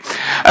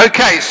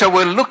Okay, so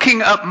we're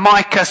looking at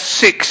Micah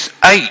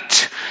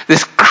 6:8,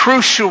 this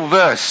crucial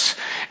verse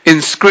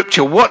in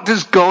Scripture. What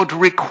does God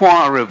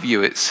require of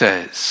you, it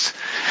says?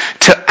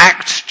 To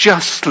act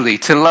justly,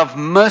 to love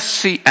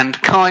mercy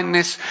and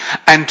kindness,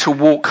 and to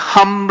walk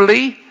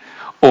humbly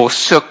or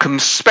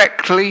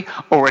circumspectly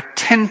or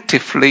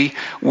attentively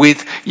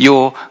with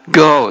your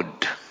God.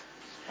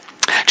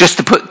 Just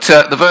to put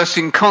the verse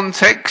in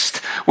context,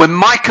 when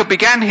Micah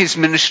began his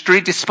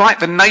ministry, despite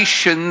the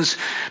nations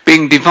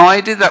being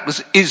divided, that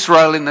was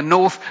Israel in the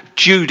north,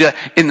 Judah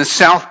in the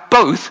south,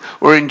 both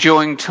were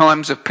enjoying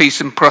times of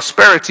peace and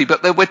prosperity.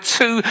 But there were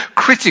two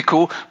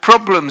critical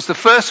problems. The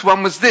first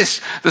one was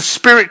this: the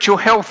spiritual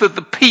health of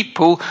the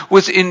people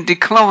was in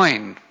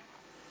decline.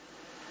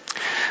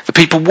 The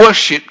people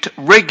worshipped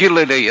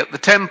regularly at the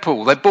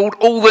temple. They brought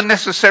all the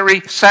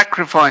necessary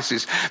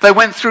sacrifices. They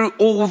went through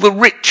all the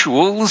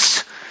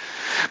rituals.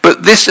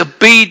 But this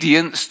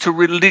obedience to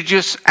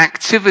religious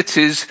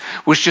activities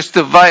was just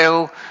a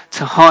veil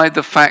to hide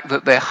the fact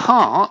that their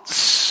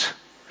hearts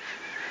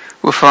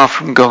were far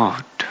from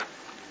God.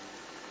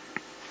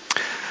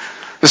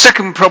 The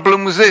second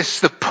problem was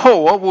this: the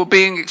poor were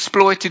being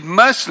exploited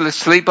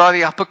mercilessly by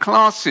the upper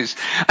classes,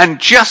 and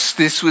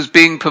justice was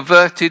being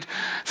perverted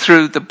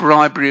through the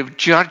bribery of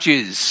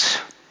judges.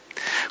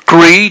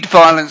 Greed,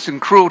 violence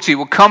and cruelty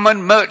were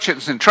common.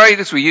 Merchants and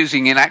traders were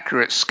using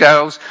inaccurate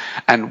scales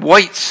and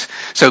weights,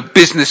 so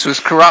business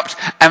was corrupt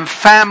and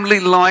family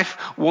life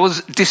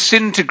was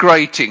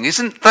disintegrating.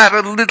 Isn't that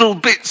a little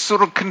bit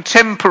sort of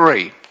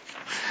contemporary?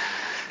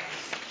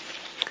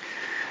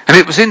 And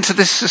it was into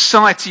this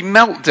society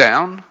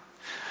meltdown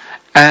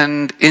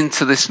and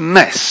into this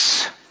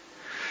mess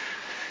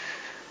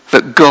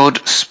that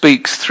God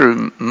speaks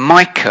through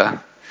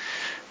Micah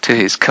to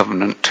his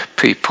covenant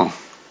people.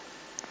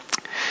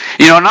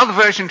 You know, another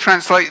version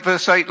translates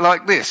verse 8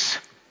 like this: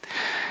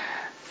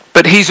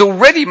 but he's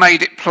already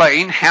made it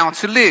plain how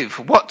to live,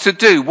 what to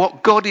do,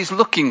 what God is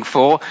looking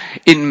for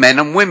in men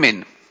and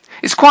women.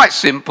 It's quite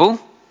simple.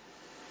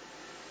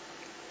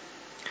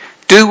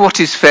 Do what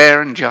is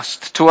fair and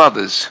just to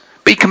others.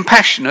 Be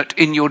compassionate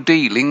in your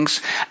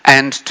dealings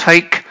and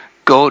take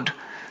God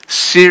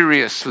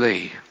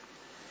seriously.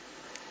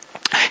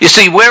 You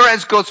see,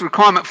 whereas God's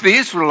requirement for the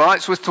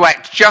Israelites was to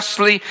act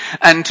justly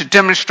and to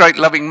demonstrate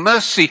loving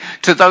mercy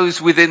to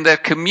those within their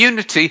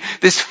community,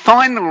 this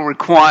final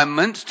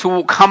requirement, to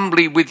walk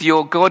humbly with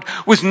your God,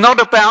 was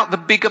not about the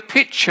bigger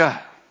picture.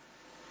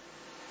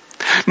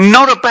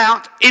 Not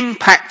about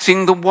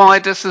impacting the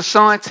wider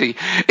society.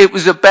 It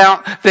was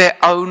about their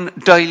own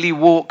daily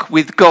walk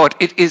with God.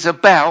 It is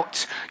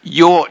about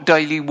your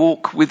daily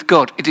walk with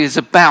God. It is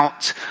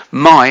about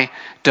my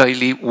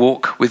daily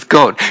walk with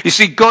God. You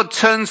see, God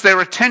turns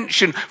their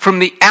attention from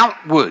the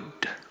outward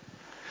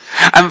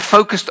and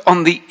focused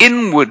on the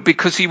inward,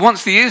 because he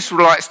wants the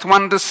Israelites to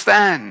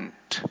understand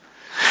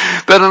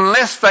that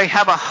unless they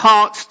have a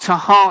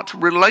heart-to-heart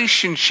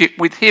relationship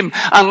with him,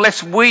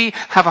 unless we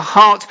have a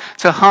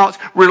heart-to-heart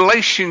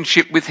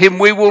relationship with him,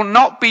 we will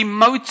not be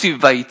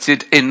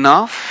motivated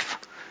enough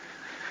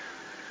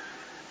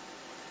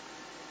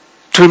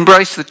to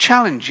embrace the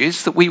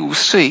challenges that we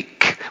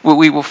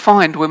will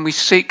find when we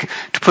seek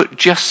to put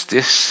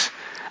justice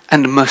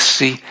and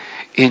mercy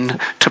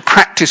into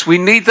practice. We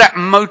need that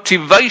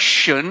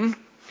motivation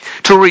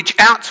to reach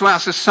out to our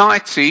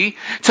society,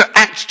 to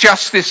act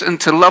justice and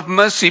to love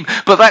mercy,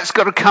 but that's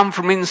got to come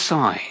from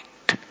inside.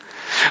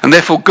 And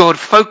therefore God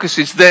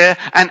focuses there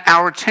and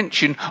our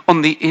attention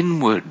on the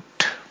inward.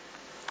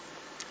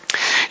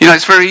 You know,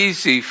 it's very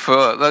easy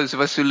for those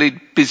of us who lead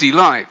busy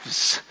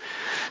lives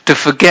to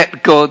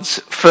forget God's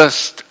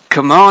first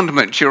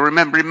commandment. You'll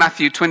remember in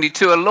Matthew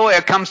 22, a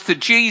lawyer comes to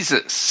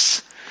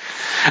Jesus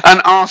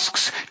and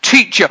asks,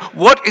 "Teacher,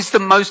 what is the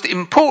most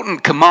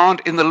important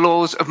command in the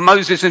laws of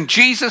Moses?" And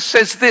Jesus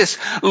says this: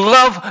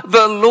 love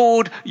the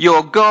Lord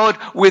your God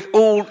with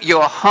all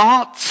your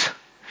heart,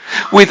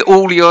 with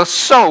all your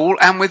soul,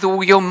 and with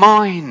all your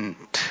mind.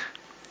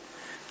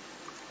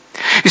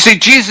 You see,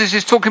 Jesus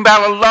is talking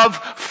about a love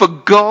for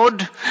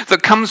God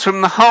that comes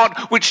from the heart,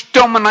 which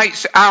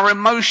dominates our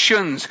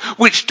emotions,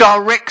 which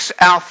directs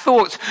our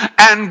thoughts,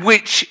 and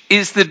which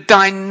is the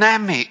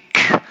dynamic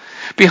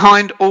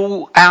behind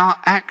all our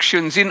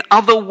actions. In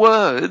other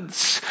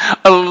words,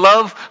 a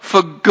love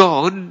for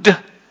God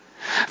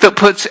that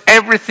puts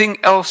everything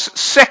else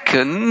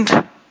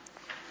second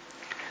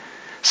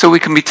so we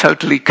can be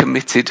totally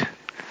committed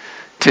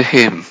to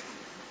him.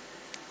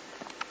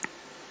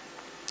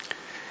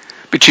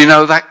 But you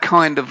know, that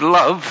kind of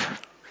love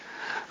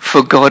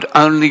for God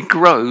only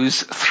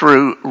grows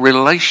through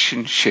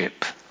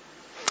relationship.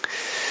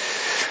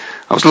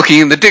 I was looking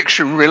in the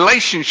dictionary.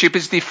 Relationship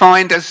is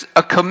defined as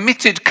a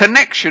committed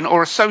connection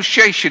or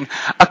association,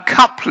 a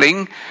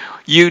coupling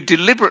you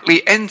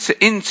deliberately enter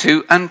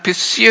into and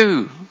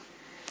pursue.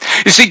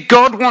 You see,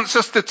 God wants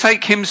us to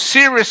take him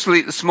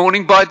seriously this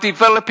morning by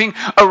developing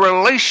a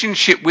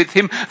relationship with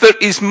him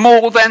that is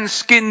more than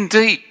skin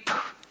deep.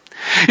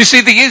 You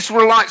see, the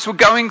Israelites were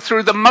going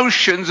through the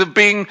motions of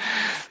being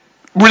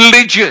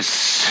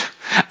religious,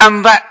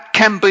 and that that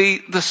can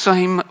be the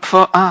same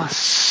for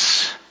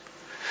us.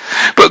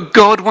 But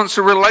God wants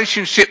a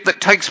relationship that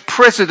takes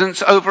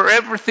precedence over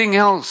everything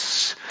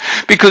else.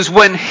 Because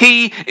when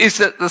He is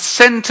at the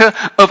center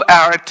of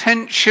our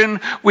attention,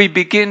 we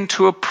begin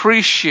to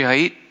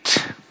appreciate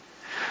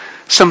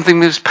something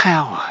of His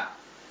power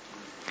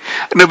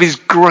and of His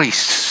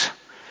grace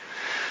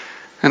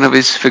and of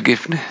His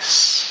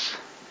forgiveness.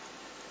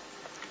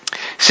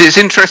 See, it's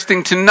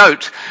interesting to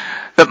note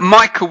that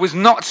Micah was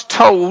not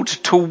told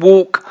to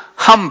walk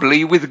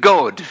humbly with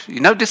God. You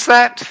notice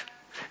that?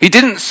 He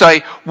didn't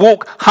say,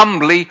 walk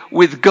humbly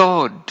with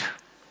God.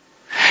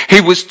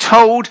 He was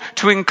told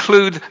to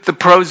include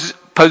the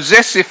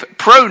possessive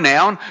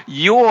pronoun,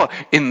 your,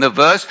 in the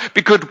verse,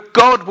 because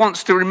God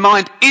wants to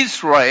remind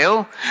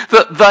Israel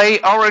that they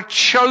are a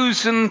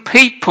chosen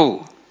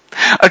people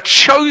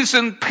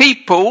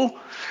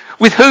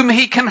with whom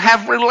He can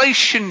have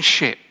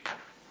relationship.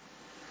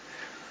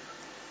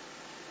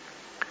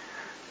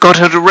 God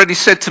had already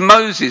said to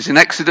Moses in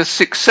Exodus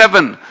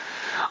 6:7,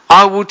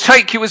 I will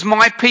take you as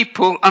my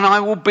people and I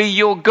will be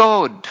your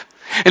God.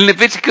 In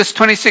Leviticus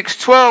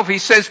 26:12 He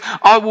says,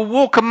 I will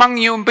walk among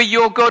you and be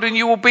your God and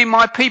you will be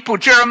my people.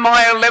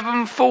 Jeremiah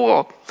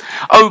 11:4,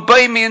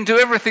 obey me and do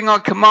everything I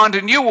command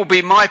and you will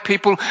be my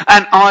people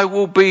and I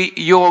will be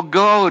your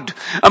God.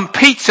 And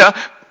Peter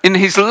in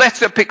his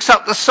letter picks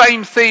up the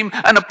same theme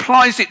and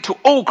applies it to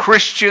all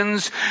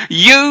Christians.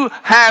 You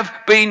have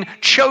been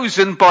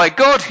chosen by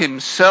God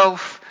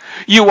Himself.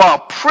 You are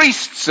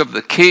priests of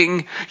the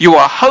King. You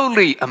are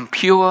holy and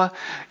pure.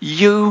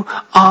 You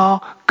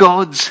are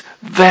God's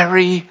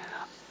very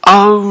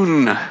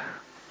own.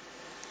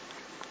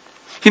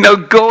 You know,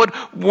 God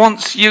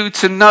wants you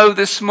to know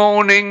this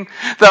morning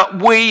that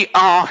we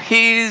are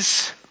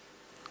His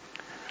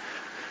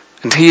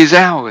and He is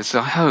ours,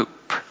 I hope.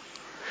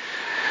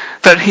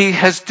 That He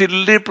has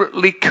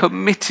deliberately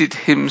committed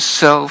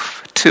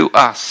Himself to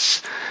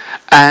us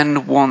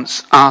and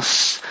wants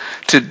us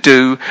to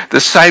do the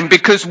same.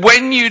 Because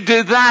when you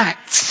do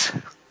that,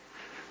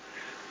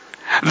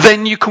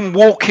 then you can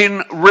walk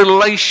in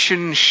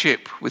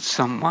relationship with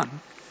someone.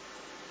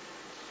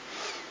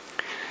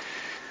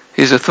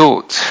 Here's a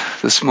thought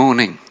this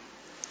morning.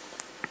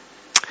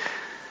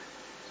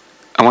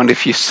 I wonder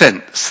if you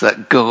sense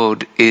that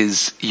God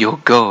is your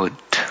God.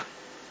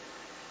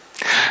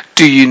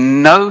 Do you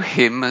know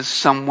Him as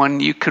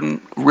someone you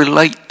can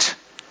relate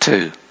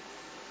to?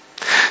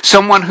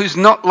 Someone who's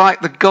not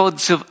like the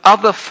gods of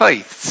other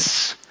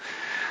faiths,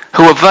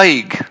 who are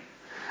vague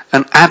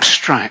and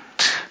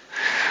abstract,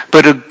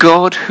 but a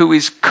God who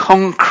is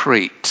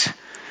concrete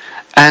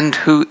and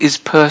who is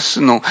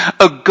personal.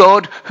 A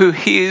God who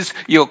hears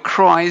your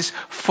cries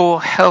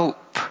for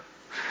help,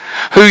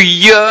 who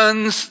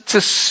yearns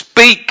to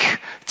speak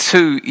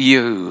to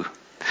you.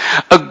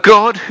 A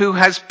God who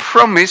has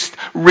promised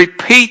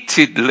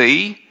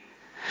repeatedly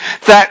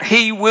that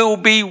He will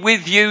be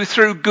with you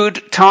through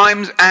good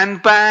times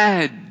and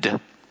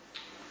bad.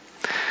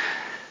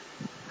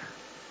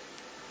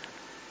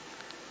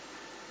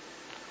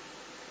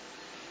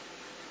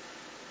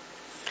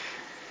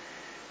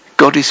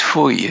 God is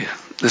for you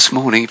this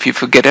morning. If you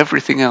forget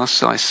everything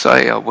else I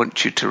say, I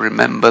want you to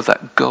remember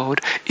that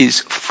God is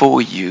for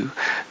you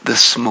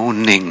this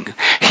morning.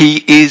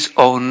 He is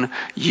on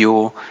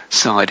your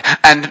side.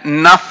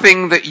 And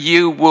nothing that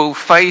you will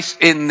face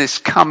in this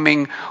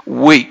coming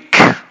week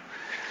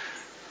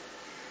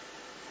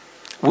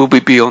will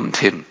be beyond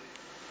Him,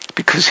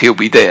 because He'll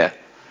be there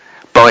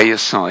by your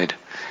side,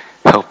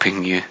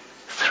 helping you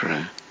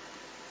through.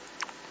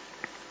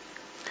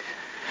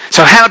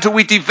 So how do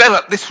we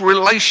develop this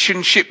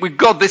relationship with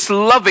God, this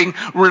loving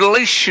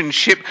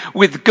relationship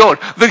with God?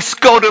 This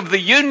God of the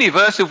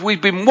universe, as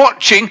we've been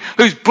watching,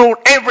 who's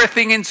brought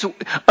everything into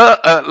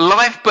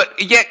life,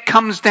 but yet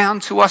comes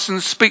down to us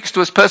and speaks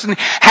to us personally.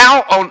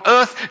 How on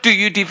earth do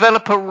you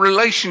develop a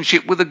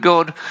relationship with a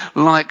God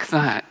like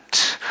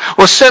that?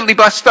 Well, certainly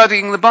by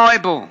studying the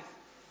Bible.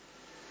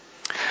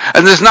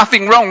 And there's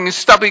nothing wrong in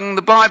studying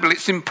the Bible.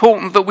 It's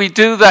important that we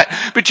do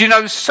that. But you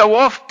know, so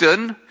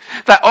often,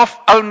 that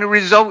only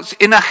results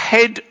in a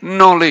head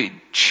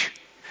knowledge,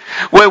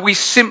 where we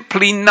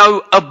simply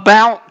know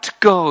about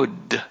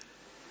God.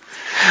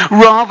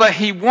 Rather,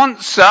 He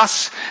wants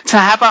us to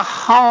have a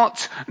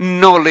heart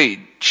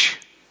knowledge.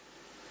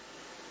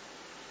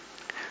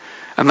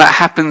 And that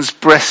happens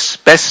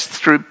best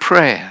through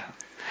prayer.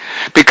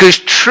 Because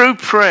true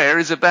prayer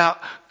is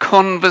about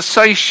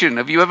conversation.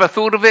 Have you ever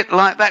thought of it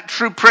like that?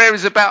 True prayer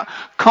is about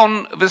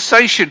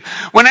conversation.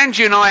 When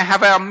Angie and I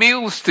have our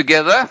meals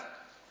together,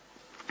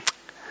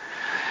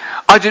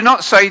 I do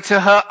not say to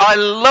her, I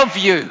love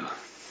you.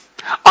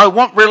 I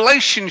want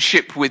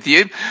relationship with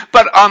you,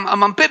 but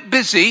I'm a bit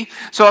busy,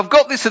 so I've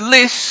got this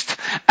list,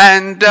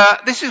 and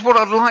this is what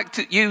I'd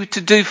like you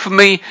to do for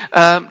me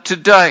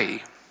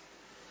today.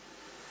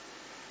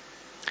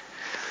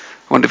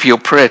 I wonder if your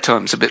prayer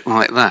time's a bit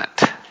like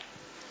that.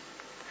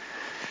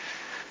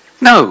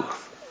 No,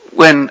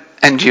 when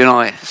Angie and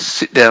I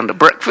sit down to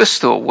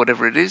breakfast or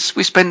whatever it is,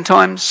 we spend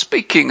time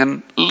speaking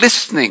and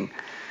listening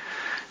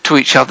to to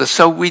each other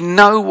so we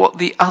know what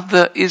the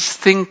other is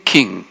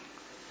thinking.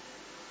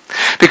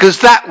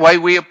 Because that way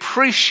we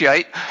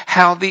appreciate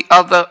how the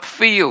other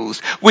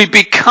feels. We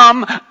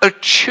become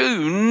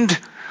attuned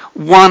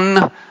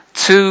one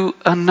to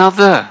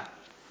another.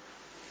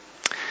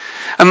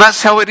 And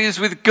that's how it is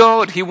with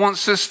God. He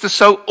wants us to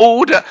so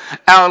order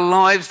our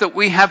lives that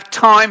we have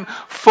time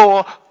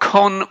for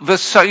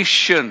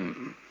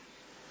conversation.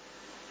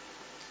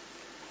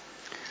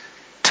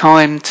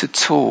 Time to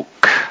talk.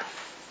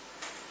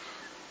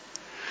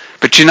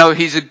 But you know,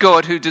 he's a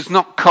God who does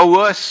not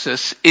coerce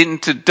us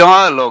into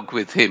dialogue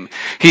with him.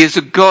 He is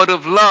a God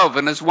of love.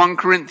 And as 1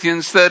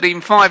 Corinthians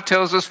 13:5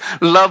 tells us,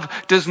 love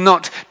does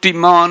not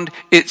demand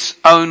its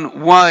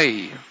own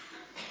way.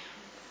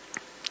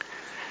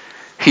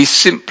 He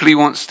simply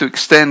wants to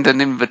extend an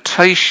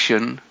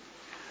invitation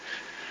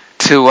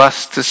to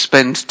us to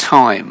spend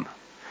time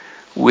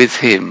with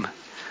him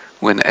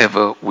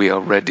whenever we are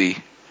ready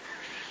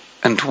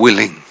and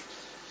willing.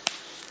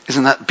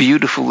 Isn't that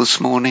beautiful this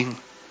morning?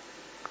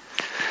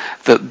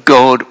 That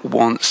God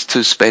wants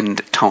to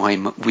spend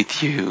time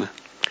with you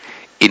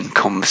in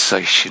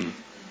conversation.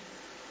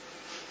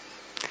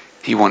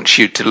 He wants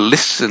you to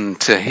listen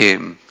to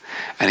him,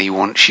 and he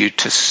wants you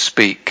to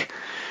speak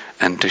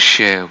and to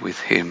share with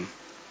him.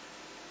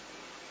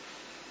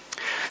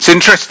 It's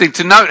interesting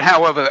to note,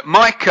 however, that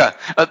Micah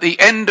at the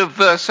end of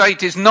verse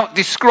 8 is not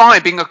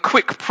describing a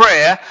quick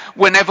prayer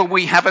whenever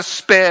we have a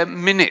spare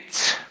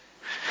minute.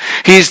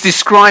 He is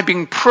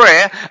describing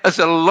prayer as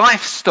a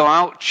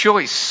lifestyle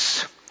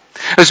choice.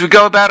 As we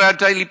go about our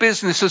daily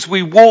business, as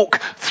we walk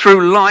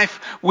through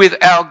life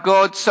with our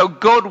God, so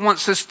God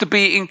wants us to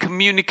be in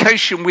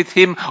communication with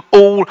him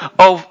all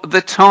of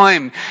the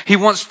time. He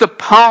wants to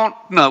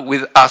partner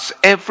with us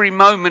every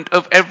moment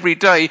of every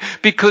day,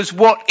 because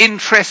what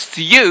interests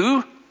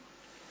you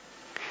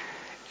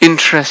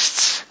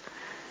interests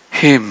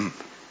him.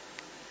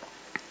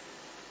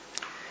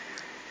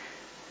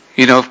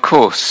 You know, of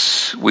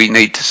course, we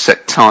need to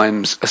set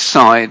times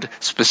aside,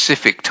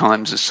 specific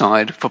times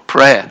aside for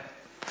prayer.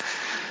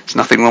 There's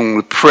nothing wrong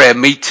with prayer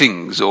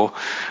meetings or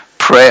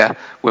prayer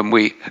when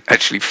we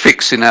actually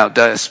fix in our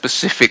day a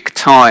specific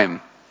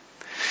time.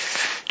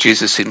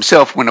 Jesus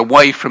himself went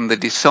away from the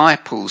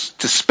disciples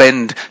to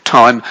spend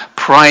time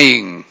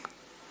praying.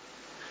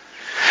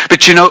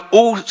 But you know,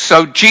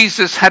 also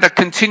Jesus had a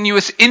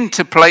continuous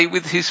interplay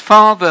with his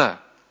Father.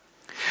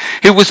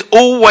 He was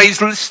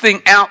always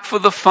listening out for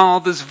the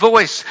Father's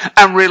voice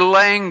and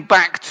relaying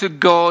back to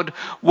God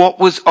what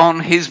was on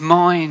his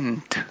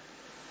mind.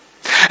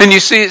 And you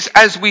see, it's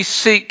as we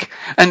seek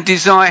and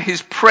desire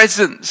his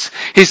presence,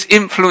 his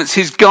influence,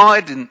 his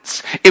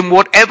guidance in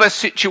whatever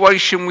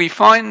situation we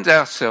find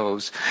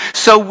ourselves,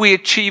 so we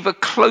achieve a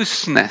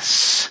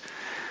closeness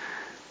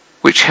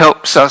which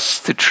helps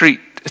us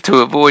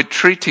to avoid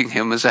treating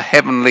him as a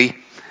heavenly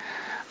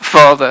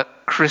Father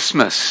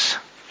Christmas.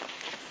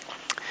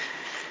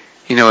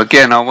 You know,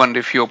 again, I wonder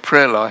if your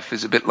prayer life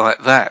is a bit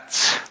like that,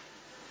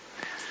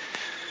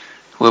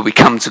 where we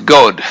come to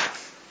God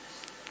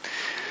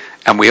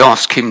and we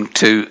ask him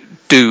to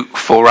do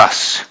for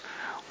us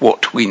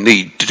what we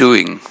need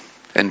doing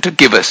and to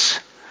give us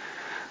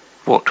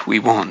what we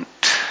want.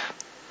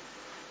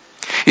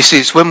 You see,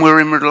 it's when we're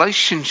in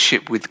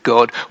relationship with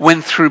God,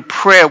 when through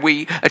prayer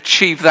we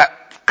achieve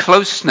that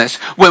closeness,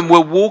 when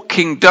we're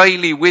walking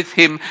daily with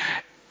him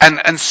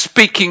and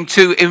speaking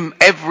to him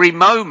every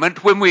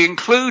moment, when we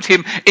include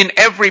him in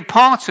every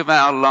part of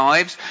our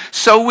lives,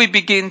 so we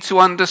begin to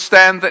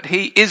understand that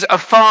he is a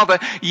Father,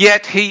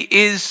 yet he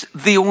is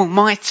the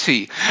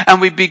Almighty. And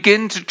we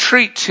begin to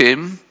treat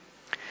him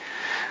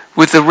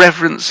with the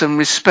reverence and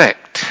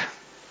respect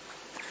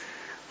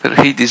that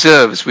he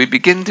deserves. We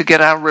begin to get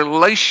our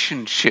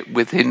relationship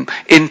with him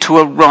into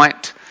a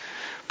right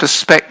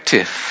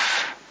perspective.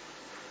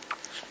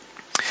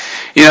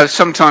 You know,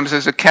 sometimes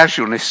there's a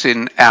casualness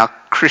in our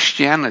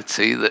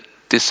Christianity that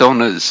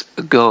dishonours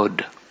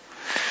God.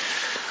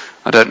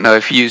 I don't know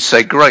if you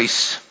say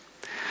grace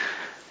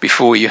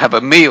before you have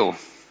a meal.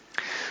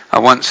 I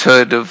once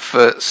heard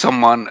of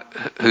someone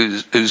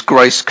whose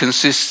grace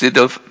consisted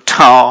of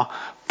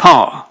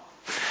ta-pa,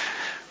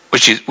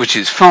 which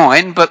is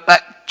fine, but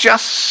that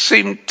just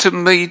seemed to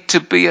me to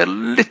be a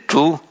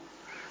little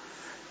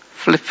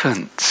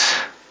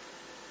flippant.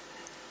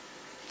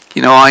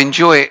 You know, I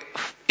enjoy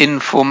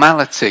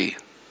informality.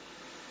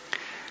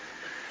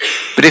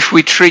 But if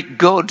we treat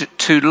God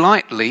too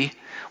lightly,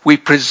 we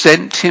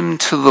present him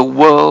to the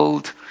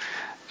world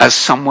as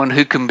someone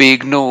who can be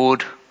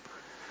ignored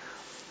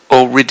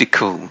or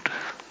ridiculed.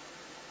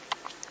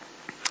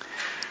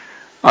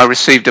 I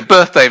received a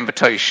birthday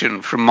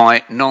invitation from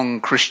my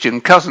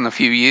non-Christian cousin a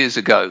few years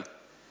ago,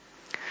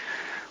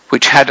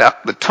 which had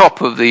at the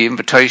top of the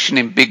invitation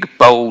in big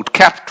bold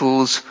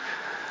capitals,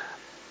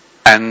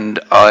 and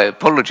I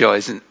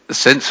apologise in a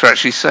sense for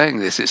actually saying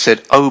this, it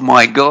said, "Oh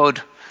my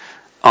God,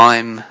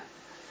 I'm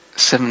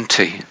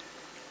 70.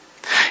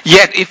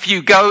 Yet if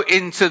you go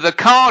into the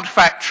card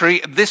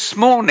factory this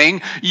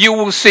morning, you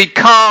will see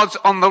cards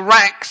on the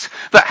racks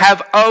that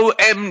have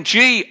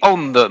OMG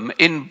on them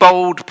in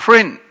bold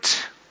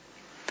print.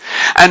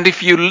 And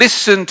if you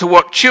listen to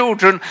what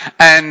children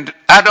and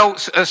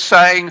adults are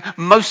saying,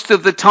 most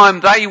of the time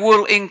they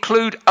will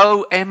include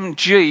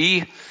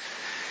OMG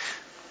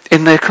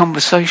in their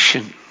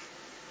conversation.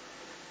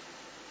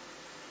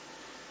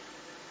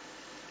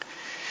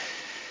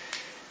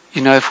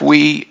 You know, if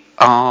we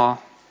are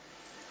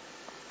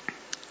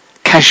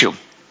casual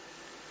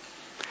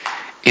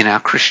in our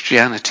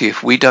Christianity,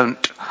 if we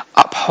don't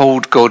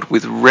uphold God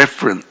with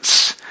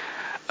reverence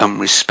and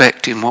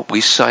respect in what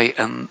we say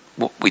and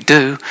what we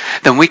do,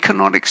 then we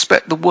cannot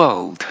expect the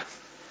world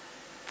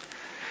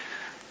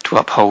to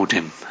uphold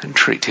him and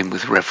treat him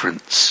with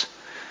reverence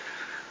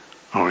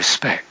or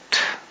respect.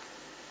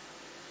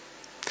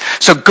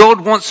 So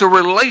God wants a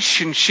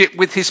relationship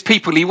with his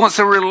people. He wants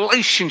a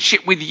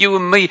relationship with you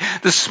and me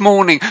this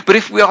morning. But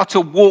if we are to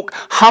walk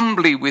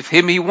humbly with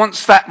him, he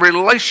wants that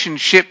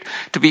relationship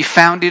to be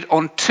founded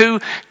on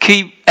two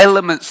key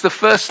elements.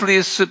 Firstly,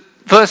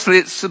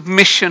 it's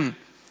submission.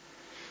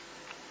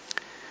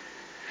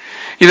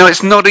 You know,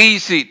 it's not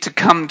easy to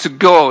come to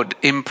God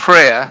in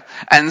prayer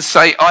and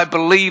say, I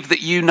believe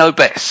that you know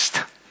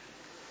best.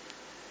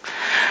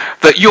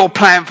 That your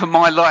plan for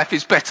my life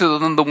is better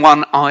than the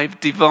one I've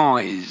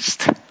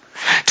devised.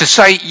 To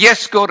say,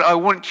 yes, God, I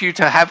want you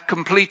to have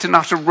complete and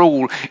utter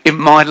rule in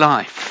my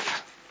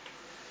life.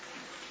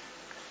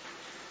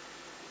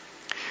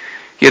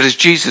 Yet as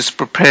Jesus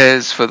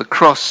prepares for the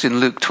cross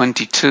in Luke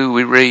 22,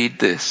 we read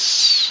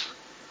this.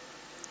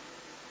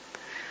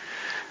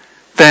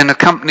 Then,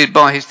 accompanied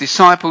by his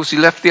disciples, he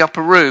left the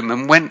upper room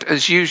and went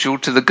as usual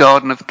to the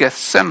Garden of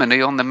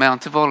Gethsemane on the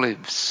Mount of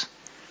Olives.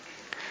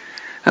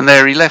 And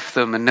there he left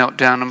them and knelt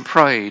down and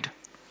prayed,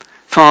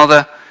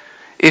 Father,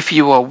 if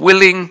you are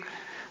willing,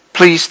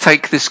 please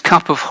take this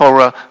cup of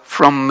horror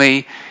from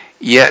me,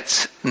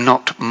 yet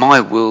not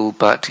my will,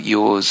 but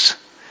yours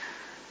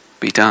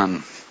be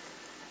done.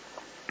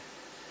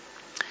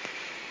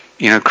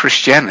 You know,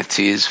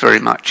 Christianity is very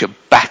much a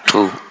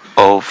battle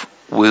of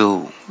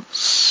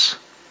wills.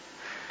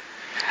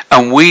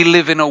 And we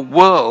live in a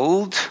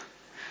world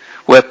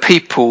where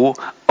people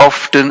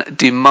often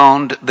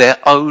demand their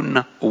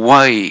own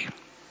way.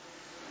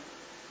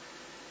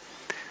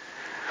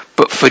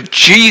 But for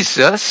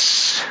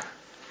Jesus,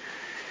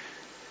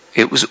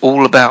 it was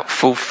all about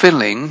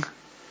fulfilling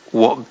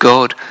what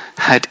God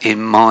had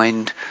in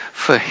mind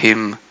for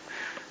him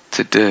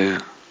to do.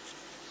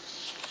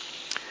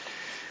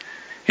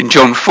 In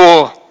John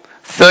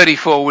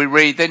 4:34 we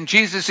read, Then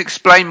Jesus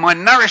explained, My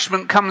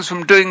nourishment comes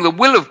from doing the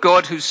will of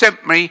God who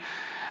sent me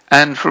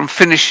and from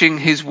finishing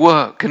his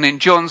work. And in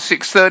John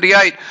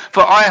 6:38,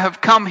 For I have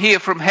come here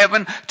from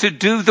heaven to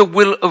do the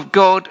will of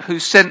God who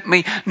sent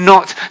me,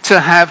 not to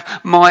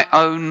have my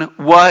own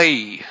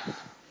way.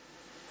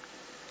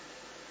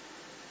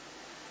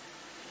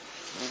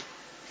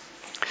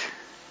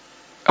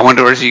 I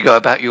wonder, as you go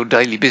about your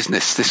daily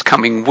business this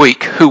coming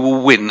week, who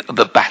will win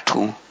the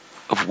battle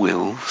of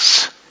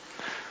wills?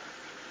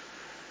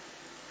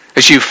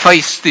 As you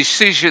face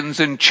decisions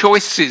and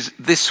choices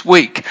this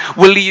week,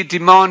 will you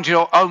demand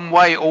your own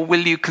way or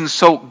will you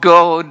consult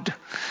God?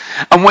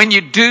 And when you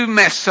do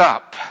mess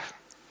up,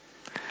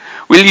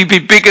 will you be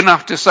big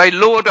enough to say,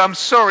 Lord, I'm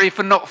sorry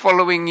for not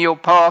following your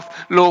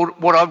path.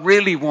 Lord, what I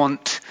really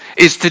want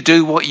is to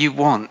do what you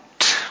want.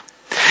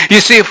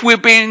 You see, if we're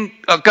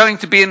going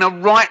to be in a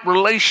right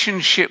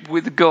relationship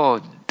with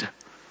God,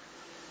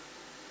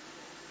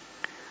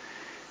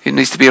 it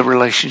needs to be a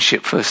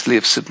relationship, firstly,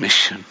 of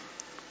submission.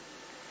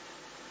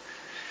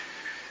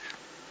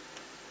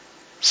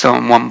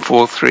 Psalm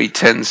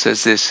 143:10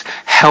 says this,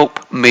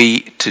 Help me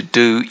to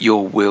do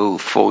your will,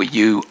 for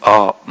you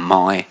are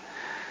my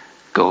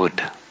God.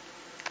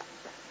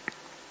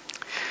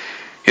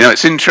 You know,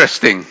 it's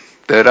interesting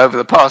that over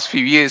the past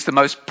few years, the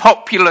most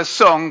popular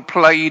song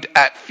played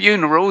at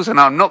funerals,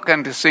 and I'm not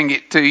going to sing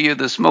it to you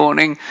this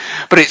morning,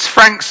 but it's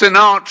Frank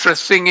Sinatra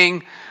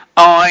singing,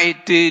 I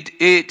did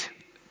it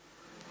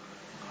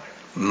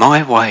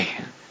my way.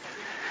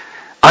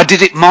 I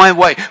did it my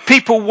way.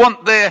 People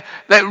want their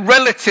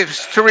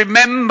relatives to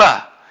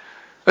remember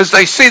as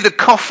they see the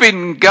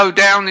coffin go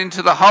down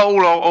into the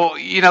hole or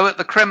you know, at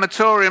the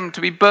crematorium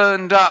to be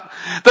burned up,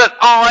 that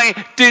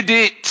I did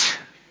it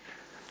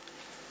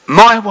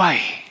my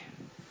way.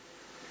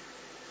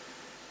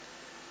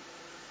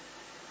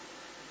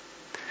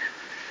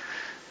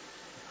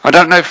 I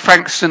don't know if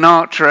Frank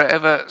Sinatra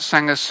ever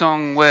sang a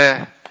song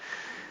where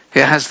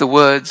it has the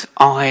words,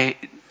 I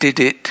did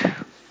it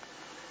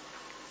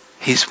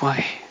his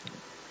way.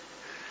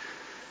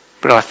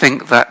 But I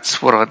think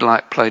that's what I'd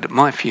like played at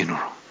my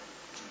funeral.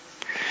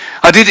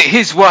 I did it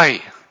his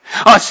way.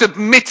 I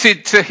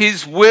submitted to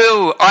his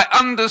will. I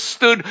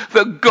understood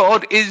that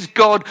God is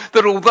God,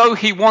 that although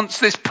he wants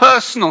this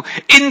personal,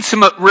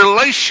 intimate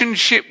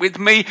relationship with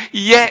me,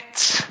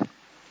 yet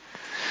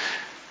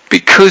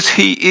because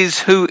he is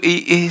who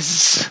he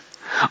is,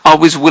 I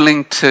was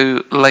willing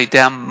to lay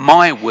down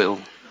my will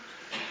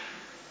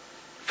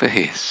for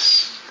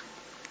his.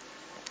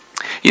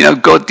 You know,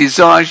 God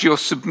desires your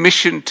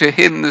submission to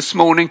him this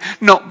morning,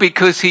 not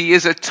because he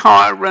is a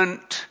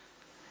tyrant,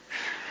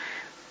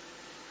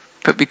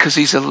 but because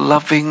he's a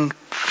loving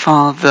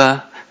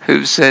Father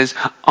who says,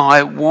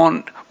 I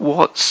want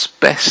what's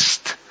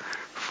best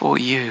for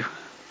you.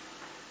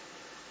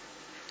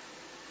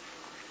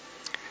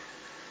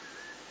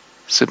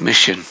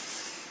 Submission.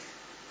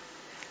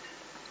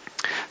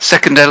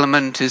 Second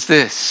element is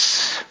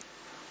this: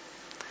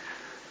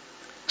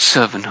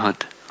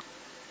 servanthood.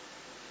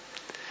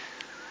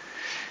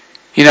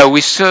 You know,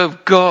 we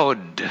serve God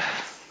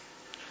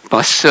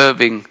by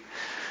serving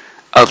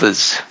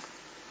others.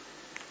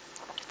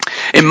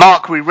 In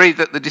Mark we read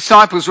that the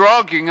disciples were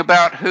arguing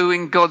about who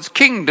in God's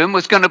kingdom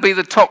was going to be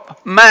the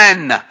top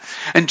man.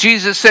 And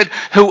Jesus said,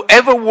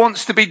 whoever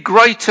wants to be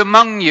great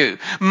among you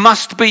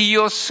must be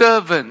your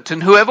servant.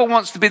 And whoever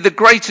wants to be the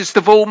greatest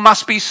of all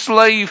must be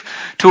slave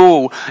to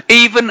all.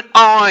 Even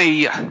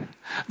I,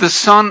 the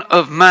Son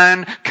of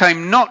Man,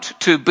 came not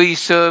to be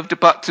served,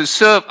 but to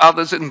serve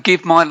others and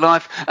give my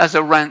life as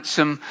a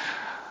ransom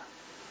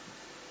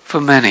for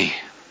many.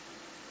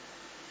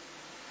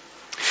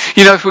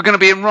 You know, if we're going to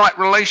be in right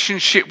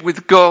relationship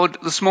with God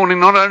this morning,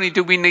 not only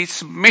do we need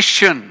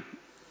submission,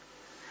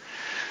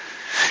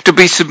 to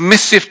be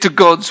submissive to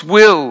God's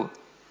will,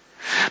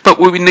 but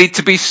we need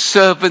to be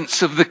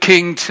servants of the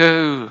King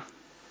too.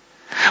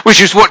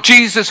 Which is what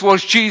Jesus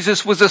was.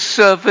 Jesus was a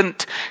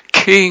servant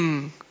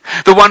king.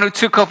 The one who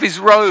took off his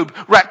robe,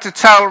 wrapped a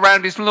towel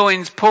around his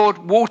loins, poured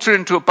water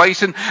into a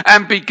basin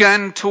and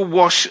began to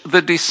wash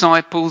the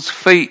disciples'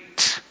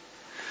 feet.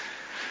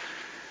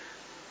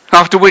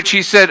 After which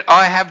he said,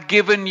 I have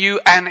given you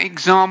an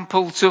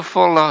example to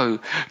follow.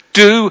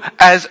 Do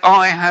as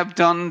I have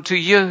done to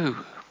you.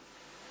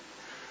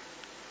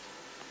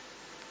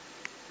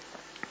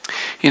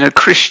 You know,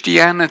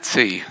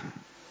 Christianity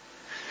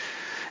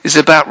is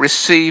about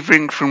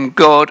receiving from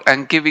God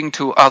and giving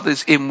to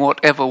others in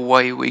whatever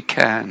way we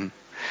can,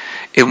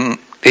 in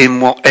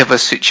whatever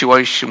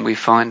situation we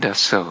find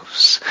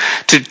ourselves,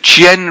 to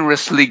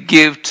generously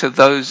give to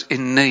those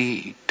in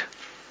need.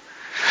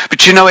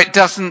 But you know, it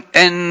doesn't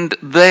end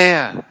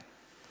there.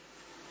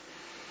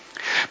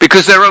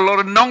 Because there are a lot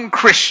of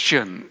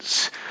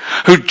non-Christians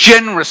who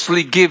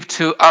generously give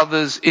to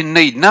others in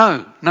need.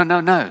 No.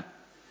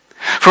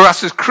 For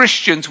us as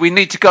Christians, we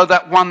need to go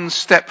that one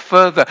step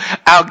further.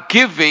 Our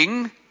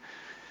giving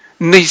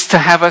needs to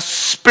have a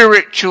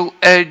spiritual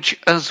edge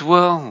as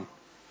well.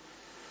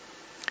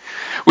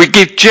 We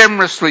give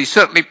generously,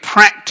 certainly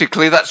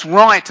practically, that's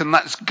right and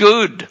that's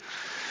good.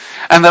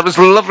 And that was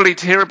lovely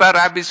to hear about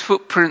Abby's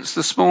footprints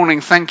this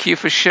morning. Thank you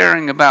for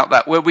sharing about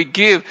that, where we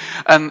give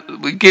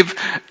and we give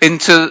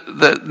into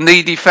the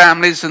needy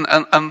families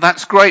and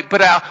that's great.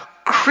 But our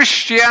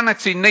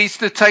Christianity needs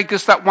to take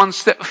us that one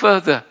step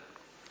further.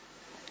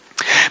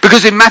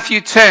 Because in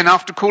Matthew 10,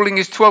 after calling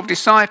his 12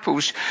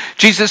 disciples,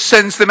 Jesus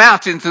sends them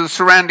out into the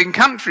surrounding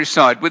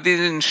countryside with the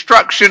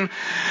instruction,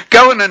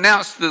 go and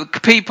announce to the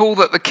people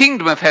that the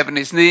kingdom of heaven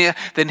is near,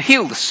 then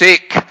heal the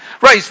sick,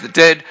 raise the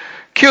dead,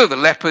 cure the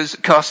lepers,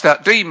 cast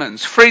out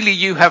demons. Freely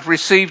you have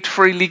received,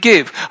 freely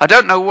give. I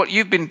don't know what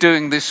you've been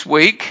doing this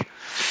week,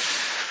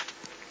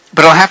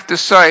 but I have to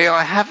say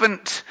I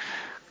haven't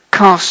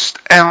cast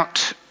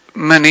out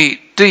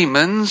many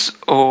demons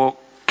or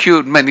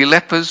cured many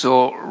lepers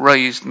or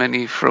raised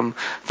many from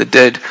the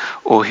dead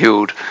or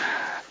healed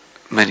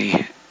many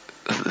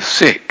of the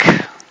sick.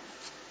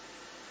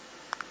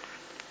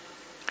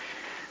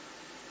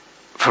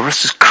 For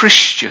us as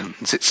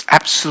Christians, it's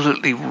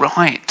absolutely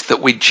right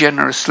that we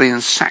generously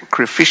and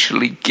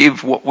sacrificially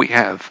give what we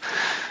have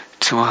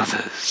to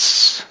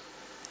others.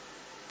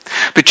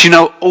 But you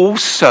know,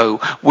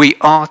 also we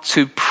are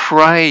to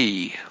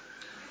pray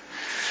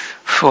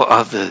for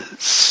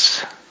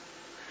others.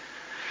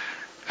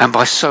 And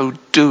by so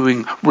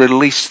doing,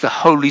 release the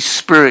Holy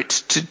Spirit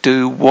to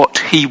do what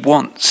he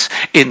wants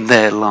in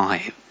their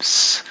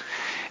lives,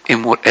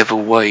 in whatever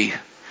way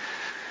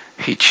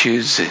he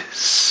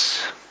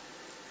chooses.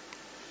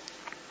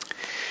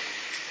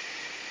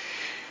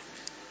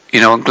 You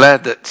know, I'm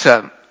glad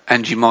that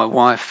Angie, my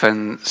wife,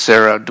 and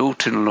Sarah, our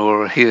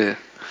daughter-in-law, are here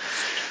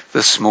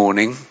this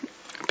morning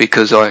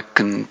because I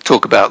can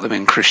talk about them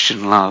in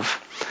Christian love.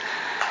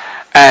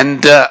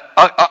 And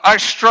I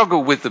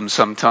struggle with them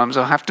sometimes,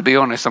 I have to be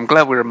honest. I'm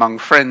glad we're among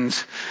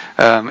friends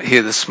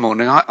here this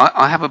morning.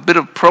 I have a bit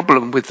of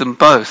problem with them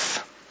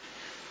both.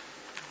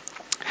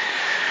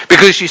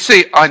 Because you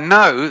see, I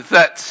know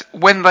that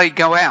when they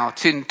go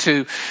out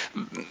into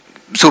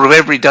sort of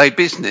everyday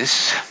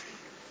business,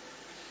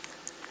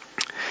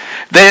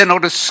 they're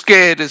not as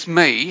scared as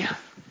me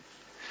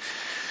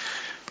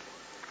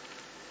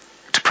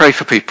to pray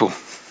for people.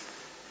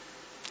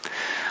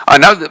 I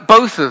know that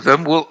both of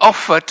them will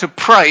offer to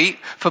pray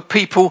for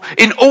people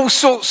in all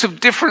sorts of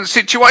different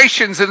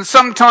situations. And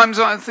sometimes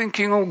I'm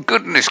thinking, oh,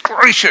 goodness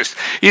gracious,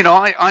 you know,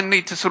 I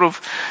need to sort of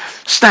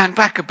stand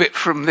back a bit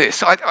from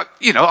this.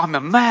 You know, I'm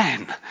a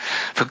man,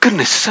 for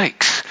goodness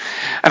sakes,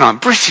 and I'm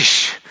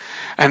British.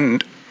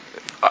 And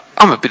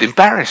I'm a bit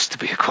embarrassed, to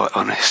be quite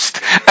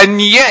honest.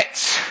 And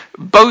yet,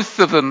 both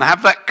of them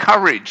have that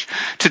courage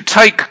to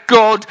take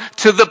God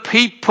to the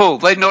people.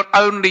 They not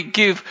only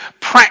give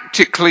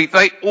practically,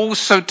 they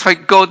also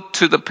take God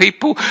to the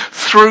people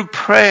through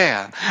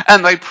prayer.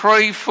 And they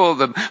pray for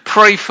them,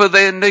 pray for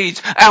their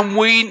needs. And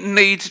we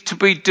need to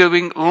be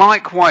doing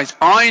likewise.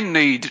 I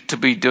need to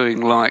be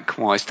doing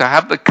likewise, to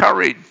have the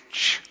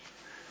courage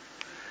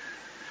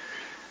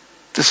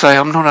to say,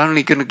 I'm not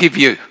only going to give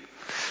you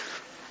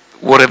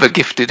whatever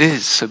gift it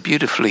is, so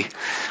beautifully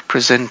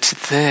presented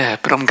there,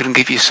 but I'm going to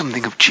give you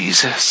something of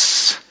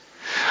Jesus.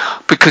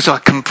 Because I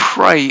can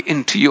pray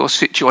into your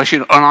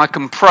situation, and I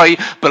can pray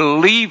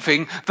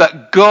believing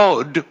that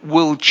God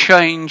will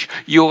change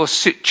your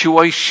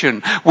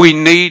situation. We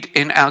need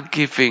in our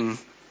giving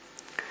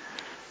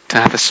to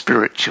have a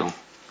spiritual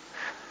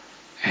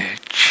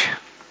edge.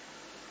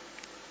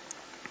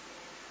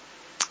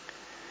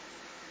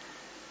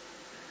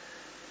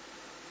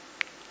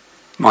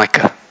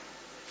 Micah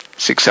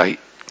 6:8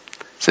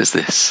 says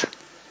this.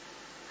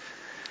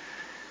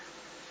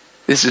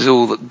 This is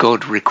all that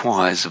God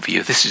requires of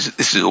you. This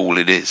is all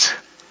it is.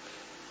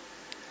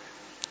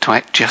 To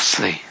act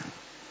justly,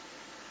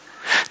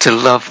 to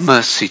love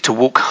mercy, to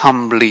walk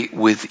humbly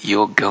with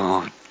your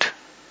God.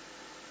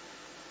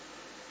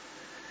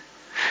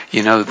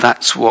 You know,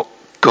 that's what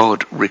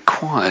God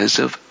requires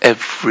of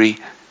every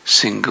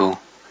single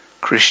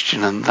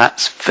Christian, and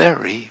that's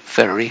very,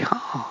 very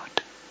hard.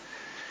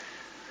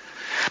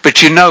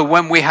 But you know,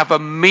 when we have a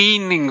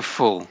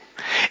meaningful,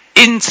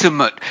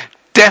 intimate,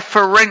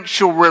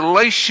 deferential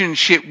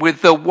relationship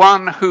with the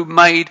one who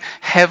made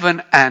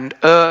heaven and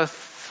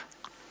earth,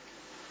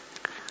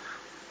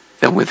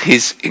 then with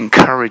his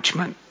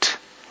encouragement,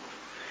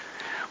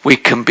 we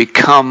can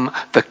become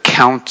the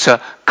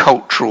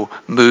counter-cultural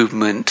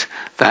movement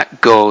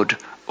that God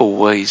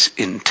always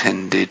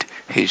intended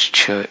his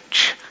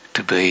church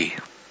to be.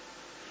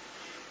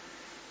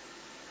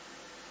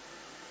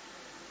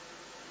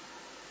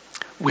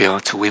 We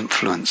are to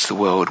influence the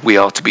world. We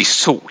are to be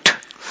salt.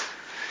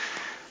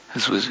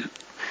 As was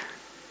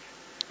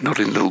not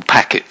in little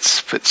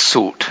packets, but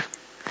salt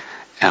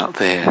out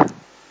there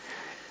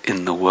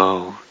in the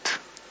world.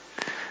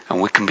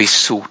 And we can be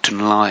salt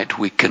and light.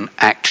 We can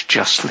act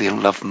justly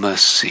and love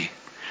mercy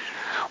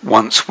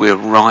once we're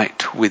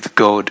right with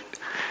God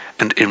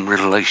and in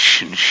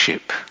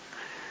relationship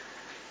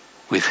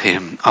with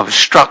him. I was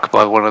struck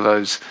by one of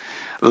those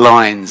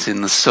lines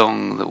in the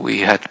song that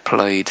we had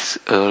played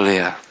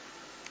earlier.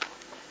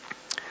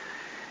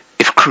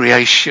 If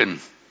creation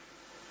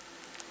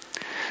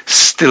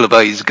still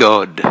obeys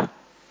God,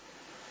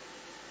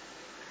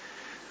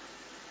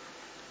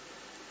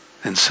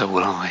 then so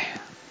will I.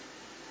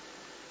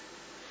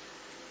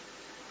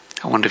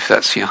 I wonder if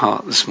that's your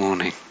heart this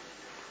morning.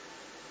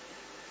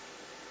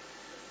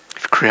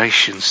 If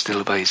creation still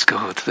obeys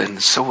God, then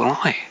so will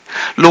I.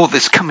 Lord,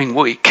 this coming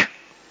week,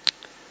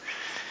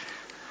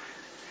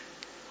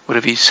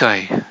 whatever you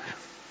say,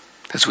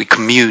 as we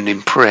commune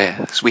in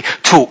prayer, as we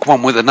talk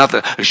one with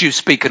another, as you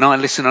speak and I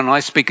listen and I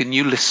speak and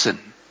you listen,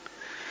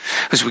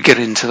 as we get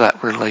into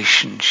that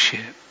relationship,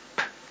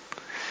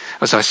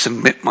 as I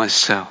submit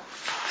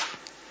myself,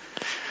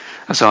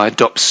 as I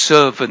adopt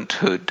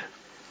servanthood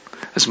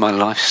as my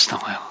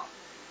lifestyle,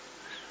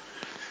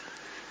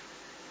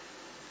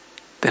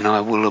 then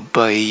I will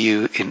obey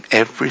you in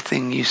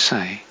everything you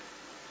say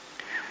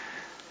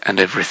and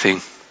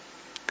everything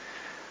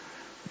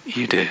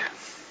you do.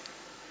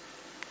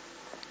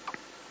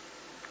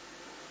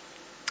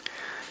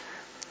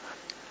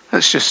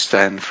 Let's just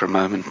stand for a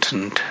moment,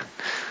 and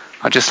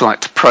I'd just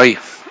like to pray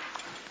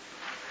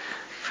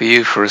for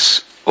you, for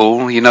us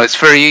all. You know, it's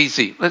very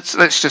easy.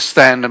 Let's just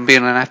stand and be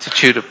in an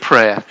attitude of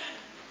prayer.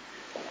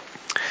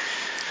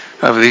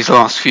 Over these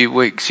last few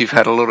weeks, you've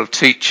had a lot of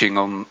teaching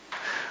on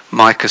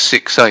Micah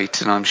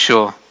 6:8, and I'm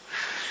sure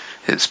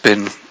it's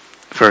been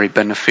very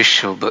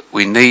beneficial, but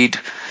we need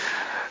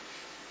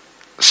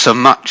so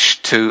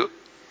much to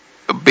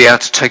be able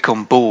to take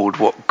on board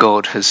what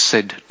God has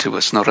said to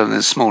us, not only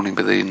this morning,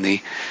 but in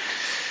the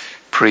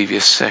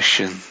previous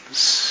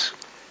sessions.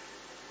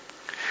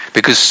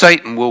 Because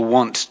Satan will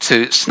want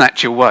to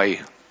snatch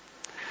away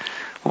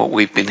what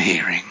we've been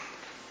hearing.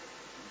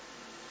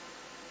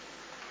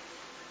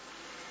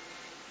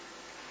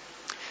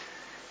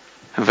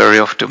 And very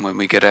often when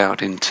we get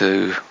out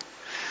into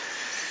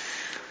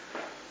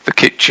the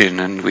kitchen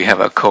and we have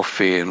our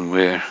coffee and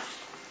we're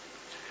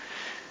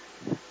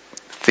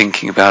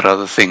thinking about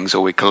other things,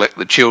 or we collect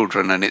the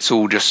children and it's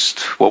all just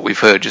what we've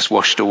heard just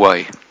washed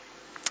away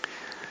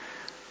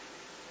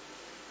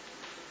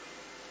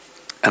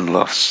and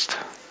lost.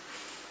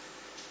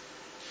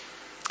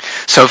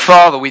 So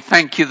Father, we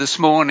thank you this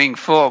morning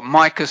for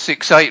Micah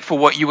 6:8, for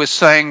what you were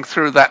saying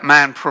through that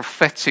man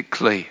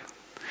prophetically,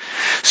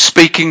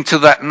 speaking to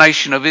that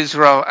nation of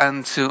Israel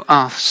and to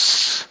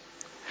us.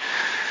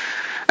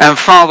 And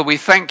Father, we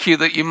thank you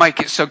that you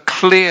make it so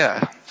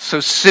clear,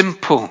 so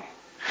simple.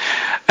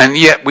 And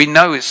yet we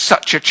know it's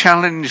such a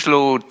challenge,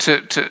 Lord,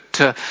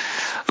 to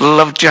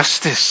love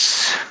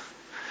justice,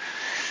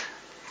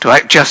 to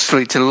act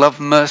justly, to love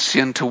mercy,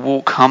 and to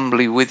walk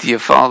humbly with you,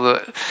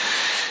 Father.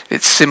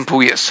 It's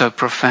simple yet so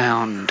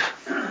profound.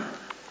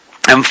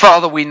 And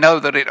Father, we know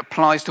that it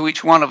applies to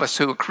each one of us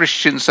who are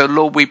Christians. So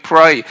Lord, we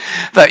pray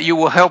that you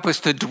will help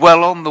us to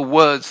dwell on the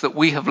words that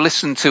we have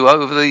listened to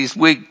over these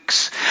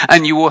weeks,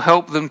 and you will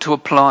help them to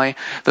apply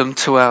them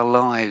to our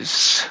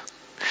lives.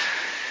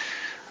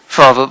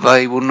 Father,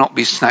 they will not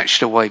be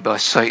snatched away by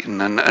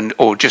Satan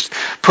or just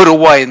put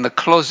away in the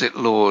closet,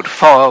 Lord,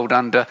 filed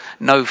under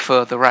no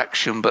further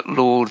action, but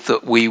Lord,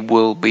 that we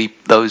will be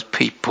those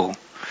people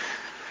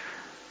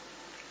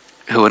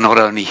who are not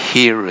only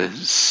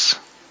hearers,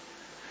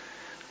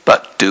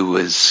 but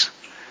doers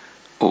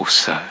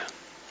also.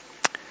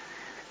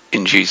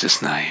 In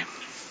Jesus' name,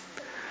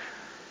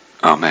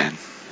 amen.